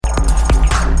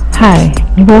Hi,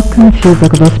 and welcome to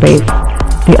Bookable Space,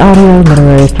 the audio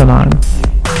literary salon.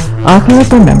 Author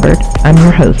of Remembered, I'm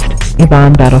your host,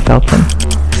 Yvonne Battle-Felton.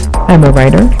 I'm a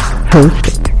writer,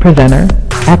 host, presenter,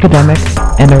 academic,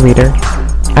 and a reader.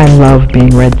 I love being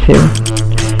read to.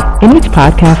 In each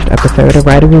podcast episode, a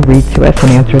writer will read to us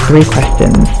and answer 3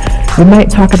 questions. We might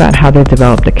talk about how they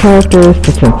developed the characters,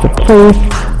 the sense of place,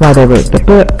 why they wrote the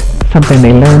book, something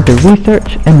they learned through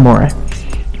research, and more.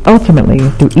 Ultimately,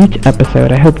 through each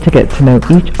episode, I hope to get to know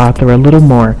each author a little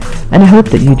more, and I hope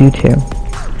that you do too.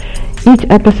 Each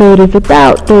episode is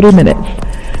about 30 minutes.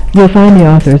 You'll find the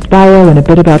author's bio and a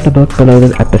bit about the book below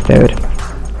the episode.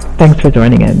 Thanks for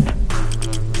joining in.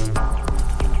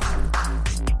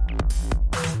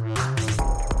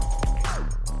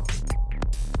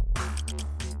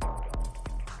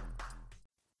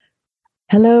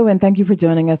 Hello, and thank you for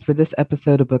joining us for this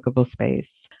episode of Bookable Space.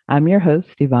 I'm your host,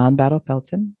 Yvonne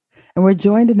Battle-Felton, and we're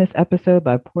joined in this episode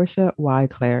by Portia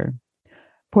Clare.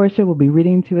 Portia will be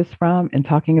reading to us from and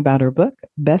talking about her book,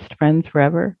 Best Friends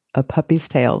Forever, A Puppy's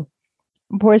Tale.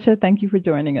 Portia, thank you for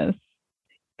joining us.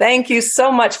 Thank you so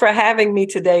much for having me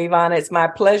today, Yvonne. It's my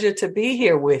pleasure to be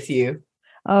here with you.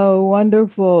 Oh,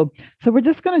 wonderful. So we're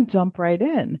just going to jump right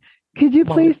in. Could you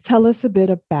please tell us a bit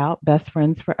about Best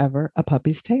Friends Forever, A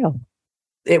Puppy's Tale?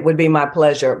 It would be my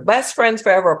pleasure. Best Friends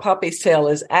Forever, A Puppy's Tale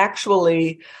is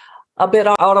actually a bit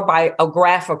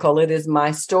autobiographical. It is my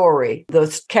story.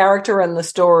 The character in the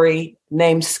story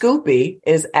named Scoopy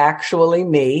is actually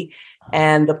me.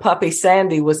 And the puppy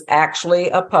Sandy was actually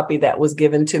a puppy that was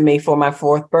given to me for my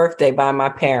 4th birthday by my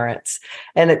parents.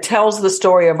 And it tells the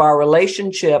story of our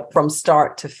relationship from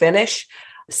start to finish.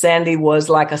 Sandy was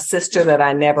like a sister that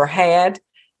I never had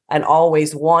and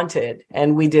always wanted.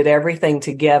 And we did everything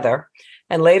together.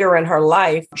 And later in her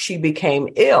life, she became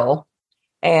ill,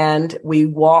 and we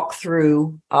walked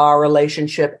through our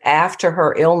relationship after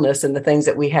her illness and the things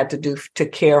that we had to do to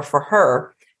care for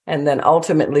her. And then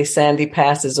ultimately, Sandy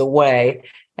passes away,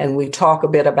 and we talk a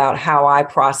bit about how I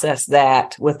process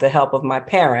that with the help of my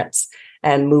parents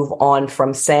and move on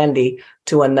from Sandy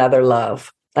to another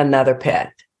love, another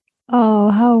pet.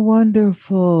 Oh, how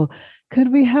wonderful. Could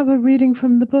we have a reading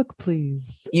from the book, please?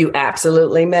 You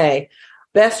absolutely may.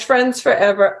 Best Friends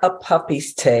Forever, A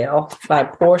Puppy's Tale by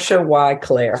Portia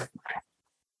Clare.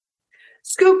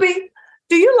 Scoopy,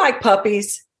 do you like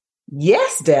puppies?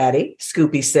 Yes, Daddy,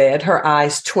 Scoopy said, her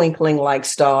eyes twinkling like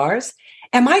stars.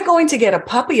 Am I going to get a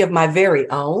puppy of my very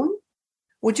own?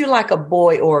 Would you like a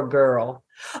boy or a girl?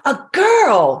 A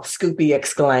girl, Scoopy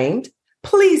exclaimed.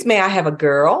 Please, may I have a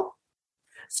girl?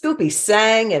 Scoopy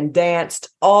sang and danced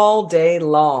all day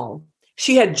long.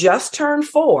 She had just turned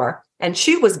 4. And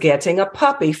she was getting a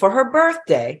puppy for her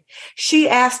birthday. She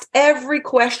asked every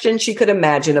question she could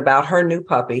imagine about her new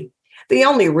puppy. The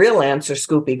only real answer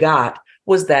Scoopy got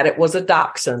was that it was a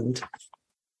dachshund.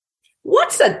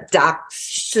 What's a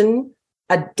dachshund?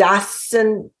 A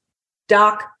dachshund?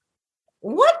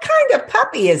 What kind of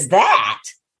puppy is that?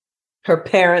 Her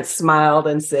parents smiled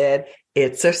and said,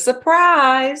 It's a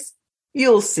surprise.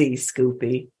 You'll see,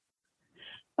 Scoopy.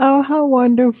 Oh, how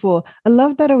wonderful. I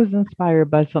love that it was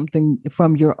inspired by something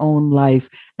from your own life.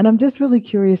 And I'm just really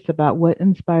curious about what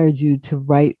inspired you to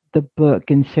write the book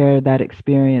and share that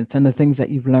experience and the things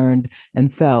that you've learned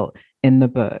and felt in the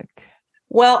book.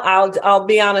 Well, I'll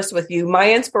be honest with you.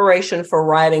 My inspiration for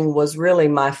writing was really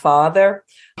my father.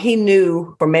 He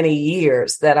knew for many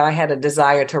years that I had a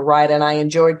desire to write, and I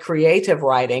enjoyed creative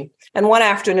writing. And one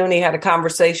afternoon, he had a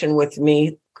conversation with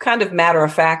me, kind of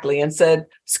matter-of-factly, and said,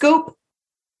 Scoop,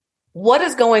 what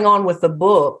is going on with the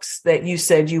books that you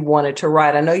said you wanted to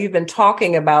write? I know you've been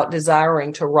talking about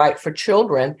desiring to write for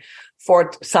children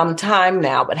for some time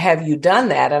now, but have you done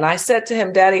that? And I said to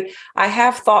him, Daddy, I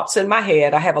have thoughts in my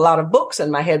head. I have a lot of books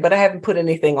in my head, but I haven't put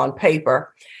anything on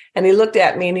paper. And he looked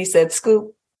at me and he said,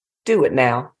 Scoop, do it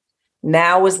now.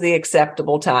 Now is the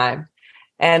acceptable time.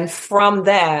 And from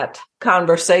that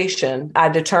conversation, I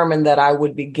determined that I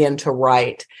would begin to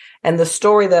write. And the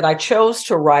story that I chose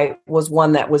to write was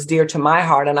one that was dear to my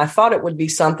heart. And I thought it would be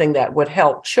something that would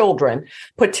help children,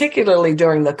 particularly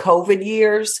during the COVID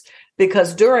years,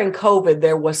 because during COVID,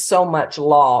 there was so much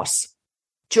loss.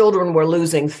 Children were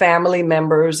losing family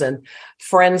members and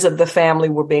friends of the family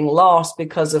were being lost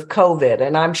because of COVID.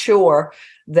 And I'm sure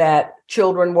that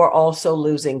children were also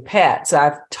losing pets.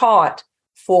 I've taught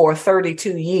for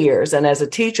 32 years. And as a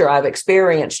teacher, I've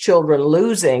experienced children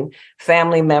losing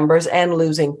family members and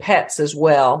losing pets as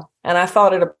well. And I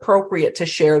thought it appropriate to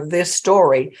share this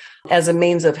story as a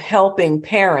means of helping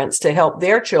parents to help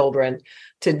their children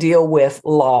to deal with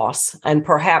loss. And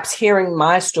perhaps hearing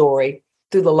my story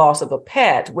through the loss of a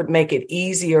pet would make it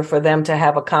easier for them to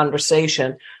have a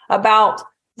conversation about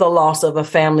the loss of a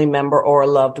family member or a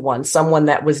loved one, someone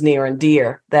that was near and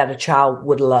dear that a child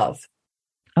would love.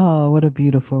 Oh, what a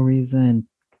beautiful reason.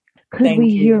 Could Thank we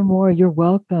you. hear more? You're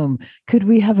welcome. Could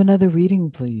we have another reading,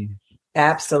 please?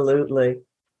 Absolutely.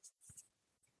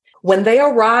 When they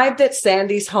arrived at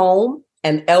Sandy's home,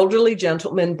 an elderly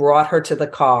gentleman brought her to the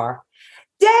car.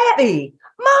 Daddy,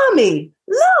 Mommy,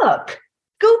 look!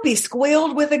 Scoopy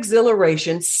squealed with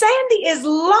exhilaration. Sandy is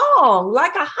long,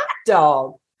 like a hot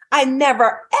dog. I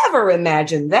never, ever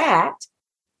imagined that.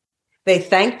 They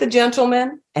thanked the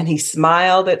gentleman, and he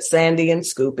smiled at Sandy and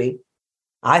Scoopy.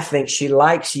 I think she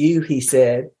likes you, he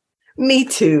said. Me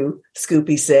too,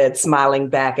 Scoopy said, smiling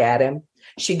back at him.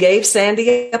 She gave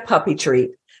Sandy a puppy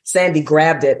treat. Sandy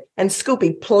grabbed it, and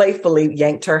Scoopy playfully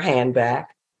yanked her hand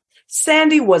back.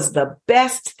 Sandy was the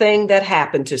best thing that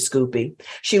happened to Scoopy.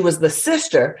 She was the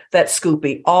sister that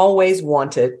Scoopy always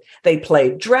wanted. They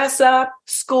played dress up,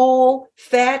 school,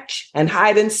 fetch, and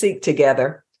hide and seek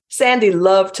together. Sandy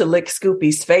loved to lick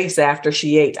Scoopy's face after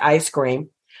she ate ice cream.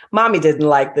 Mommy didn't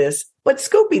like this, but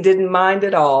Scoopy didn't mind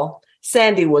at all.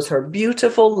 Sandy was her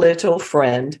beautiful little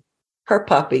friend, her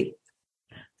puppy.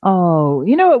 Oh,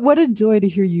 you know what a joy to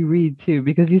hear you read too,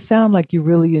 because you sound like you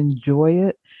really enjoy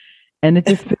it. And it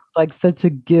just feels like such a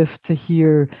gift to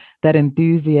hear that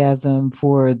enthusiasm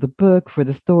for the book, for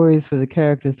the stories, for the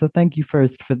characters. So thank you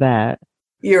first for that.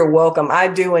 You're welcome. I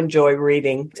do enjoy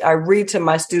reading. I read to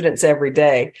my students every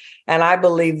day, and I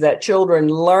believe that children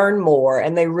learn more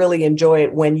and they really enjoy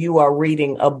it when you are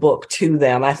reading a book to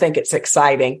them. I think it's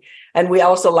exciting. And we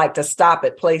also like to stop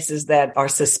at places that are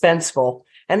suspenseful.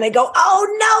 And they go,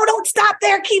 oh, no, don't stop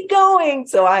there. Keep going.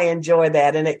 So I enjoy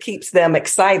that. And it keeps them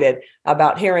excited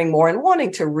about hearing more and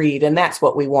wanting to read. And that's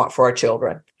what we want for our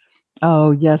children.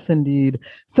 Oh, yes, indeed.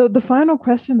 So the final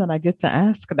question that I get to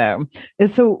ask now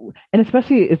is and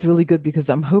especially it's really good because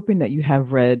I'm hoping that you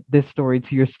have read this story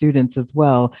to your students as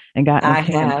well and gotten a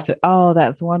chance to, oh,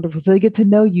 that's wonderful. So they get to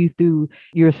know you through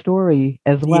your story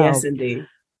as well. Yes, indeed.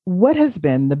 What has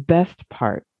been the best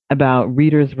part about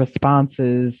readers'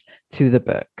 responses to the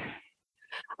book?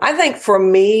 I think for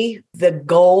me, the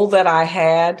goal that I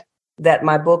had that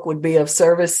my book would be of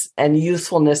service and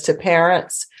usefulness to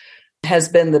parents has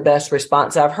been the best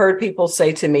response. I've heard people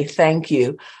say to me, thank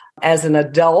you. As an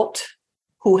adult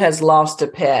who has lost a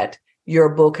pet, your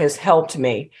book has helped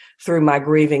me through my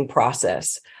grieving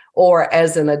process. Or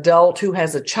as an adult who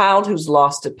has a child who's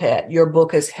lost a pet, your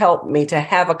book has helped me to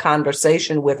have a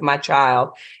conversation with my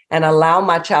child and allow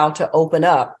my child to open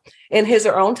up in his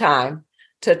or her own time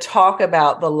to talk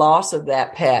about the loss of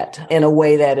that pet in a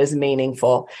way that is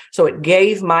meaningful. So it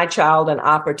gave my child an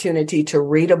opportunity to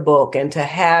read a book and to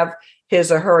have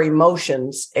his or her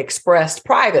emotions expressed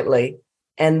privately,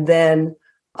 and then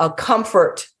a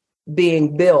comfort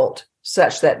being built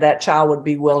such that that child would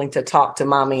be willing to talk to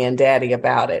mommy and daddy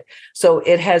about it. So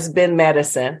it has been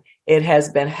medicine. It has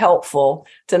been helpful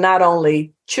to not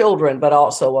only children, but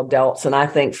also adults. And I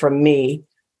think for me,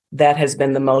 that has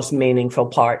been the most meaningful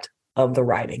part of the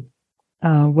writing.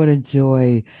 Oh, what a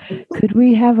joy. Could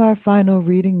we have our final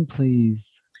reading, please?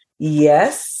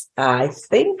 Yes, I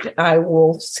think I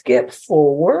will skip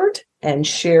forward and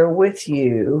share with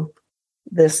you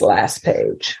this last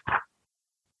page.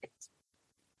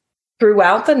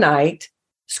 Throughout the night,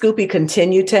 Scoopy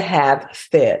continued to have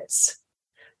fits.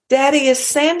 Daddy, is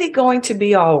Sandy going to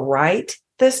be all right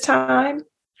this time?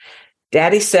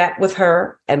 Daddy sat with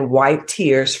her and wiped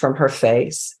tears from her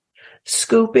face.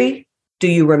 Scoopy, do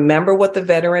you remember what the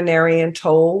veterinarian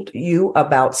told you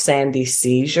about Sandy's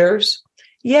seizures?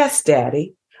 Yes,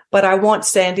 Daddy, but I want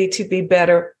Sandy to be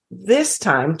better this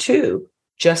time too,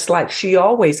 just like she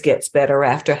always gets better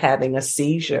after having a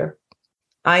seizure.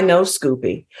 I know,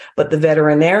 Scoopy, but the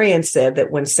veterinarian said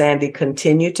that when Sandy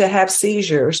continued to have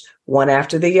seizures, one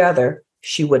after the other,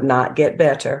 she would not get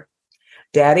better.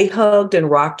 Daddy hugged and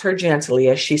rocked her gently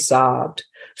as she sobbed.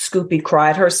 Scoopy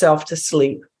cried herself to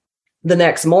sleep. The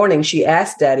next morning, she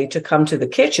asked Daddy to come to the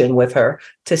kitchen with her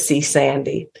to see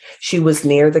Sandy. She was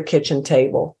near the kitchen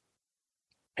table.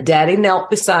 Daddy knelt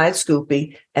beside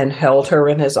Scoopy and held her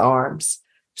in his arms.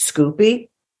 Scoopy,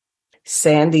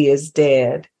 Sandy is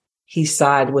dead. He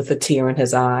sighed with a tear in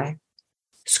his eye.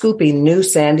 Scoopy knew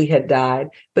Sandy had died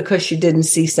because she didn't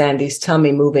see Sandy's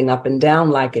tummy moving up and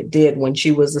down like it did when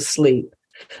she was asleep.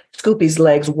 Scoopy's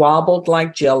legs wobbled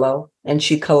like jello, and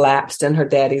she collapsed in her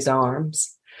daddy's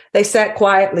arms. They sat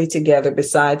quietly together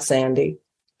beside Sandy.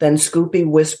 Then Scoopy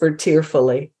whispered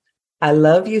tearfully, I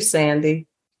love you, Sandy.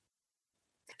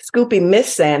 Scoopy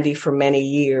missed Sandy for many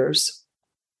years.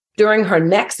 During her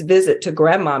next visit to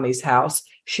Grandmommy's house,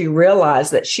 she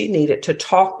realized that she needed to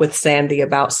talk with Sandy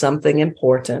about something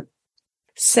important.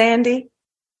 Sandy,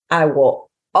 I will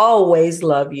always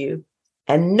love you,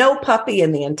 and no puppy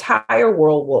in the entire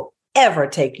world will ever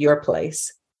take your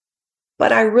place.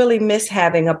 But I really miss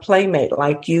having a playmate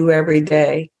like you every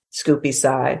day, Scoopy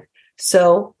sighed.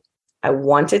 So I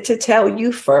wanted to tell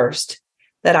you first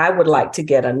that I would like to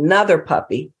get another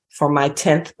puppy for my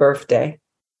 10th birthday.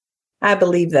 I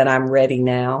believe that I'm ready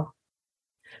now.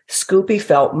 Scoopy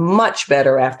felt much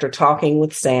better after talking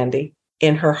with Sandy.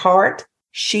 In her heart,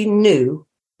 she knew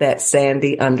that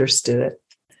Sandy understood.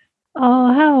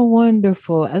 Oh, how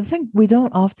wonderful. I think we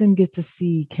don't often get to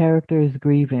see characters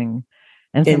grieving.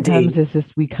 And sometimes Indeed. it's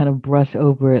just we kind of brush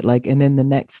over it, like, and then the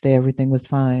next day everything was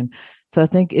fine. So I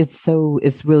think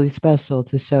it's really special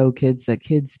to show kids that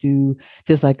kids do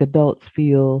just like adults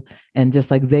feel and just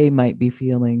like they might be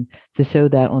feeling, to show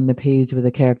that on the page with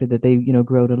a character that they,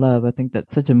 grow to love. I think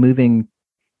that's such a moving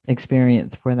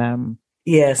experience for them.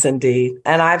 Yes, indeed.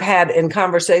 And I've had in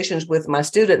conversations with my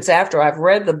students after I've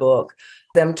read the book,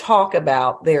 them talk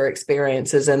about their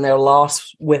experiences and their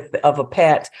loss of a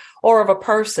pet or of a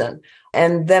person,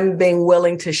 and them being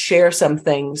willing to share some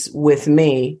things with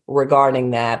me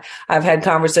regarding that. I've had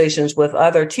conversations with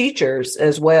other teachers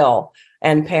as well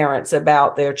and parents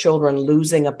about their children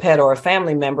losing a pet or a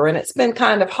family member, and it's been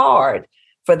kind of hard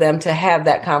for them to have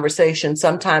that conversation.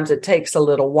 Sometimes it takes a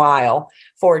little while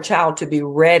for a child to be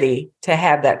ready to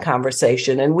have that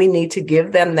conversation. And we need to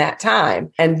give them that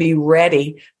time and be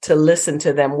ready to listen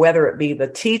to them, whether it be the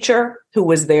teacher who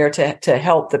was there to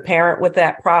help the parent with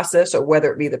that process, or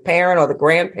whether it be the parent or the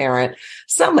grandparent,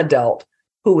 some adult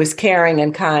who is caring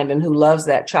and kind and who loves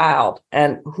that child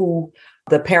and who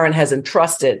the parent has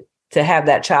entrusted to have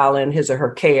that child in his or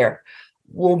her care,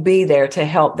 will be there to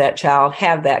help that child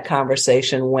have that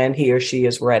conversation when he or she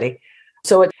is ready.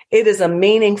 So it is a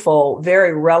meaningful,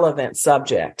 very relevant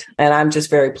subject. And I'm just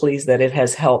very pleased that it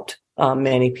has helped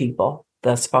many people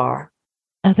thus far.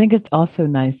 I think it's also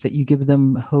nice that you give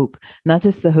them hope, not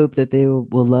just the hope that they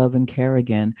will love and care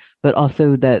again, but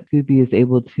also that Scoopy is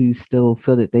able to still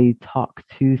feel that they talk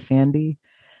to Sandy,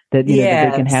 that,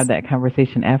 that they can have that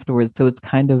conversation afterwards. So it's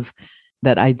kind of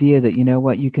that idea that,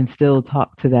 you can still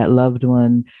talk to that loved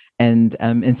one and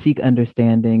seek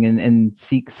understanding and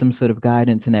seek some sort of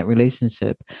guidance in that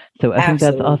relationship. So I think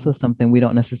that's also something we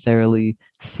don't necessarily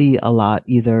see a lot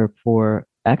either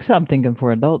actually, I'm thinking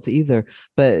for adults either,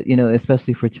 but,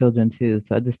 especially for children too.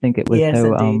 So I just think it was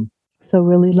so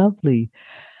really lovely.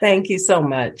 Thank you so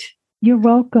much. You're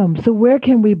welcome. So where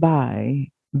can we buy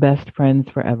Best Friends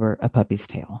Forever, A Puppy's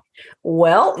Tale?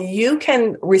 Well, you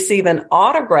can receive an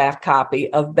autographed copy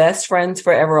of Best Friends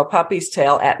Forever, A Puppy's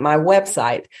Tale at my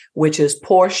website, which is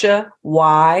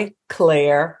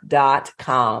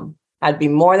portiayclare.com. I'd be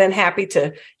more than happy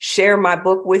to share my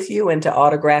book with you and to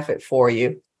autograph it for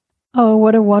you. Oh,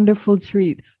 what a wonderful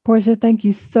treat. Portia, thank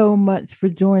you so much for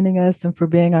joining us and for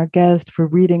being our guest, for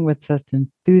reading with such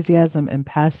enthusiasm and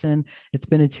passion. It's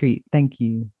been a treat. Thank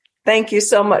you. Thank you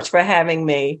so much for having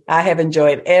me. I have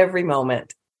enjoyed every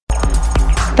moment.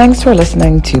 Thanks for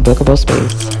listening to Bookable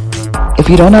Space. If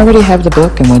you don't already have the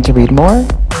book and want to read more,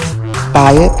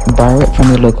 buy it, borrow it from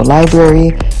your local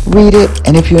library, read it,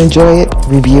 and if you enjoy it,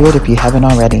 review it if you haven't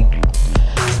already.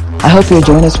 I hope you'll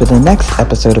join us for the next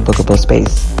episode of Bookable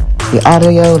Space, the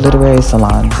audio literary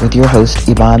salon with your host,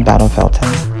 Yvonne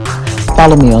Battle-Felton.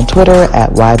 Follow me on Twitter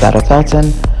at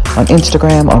ybattlefelton, on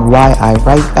Instagram on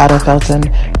YIWriteBattleFelton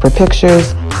for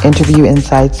pictures, interview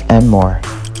insights, and more.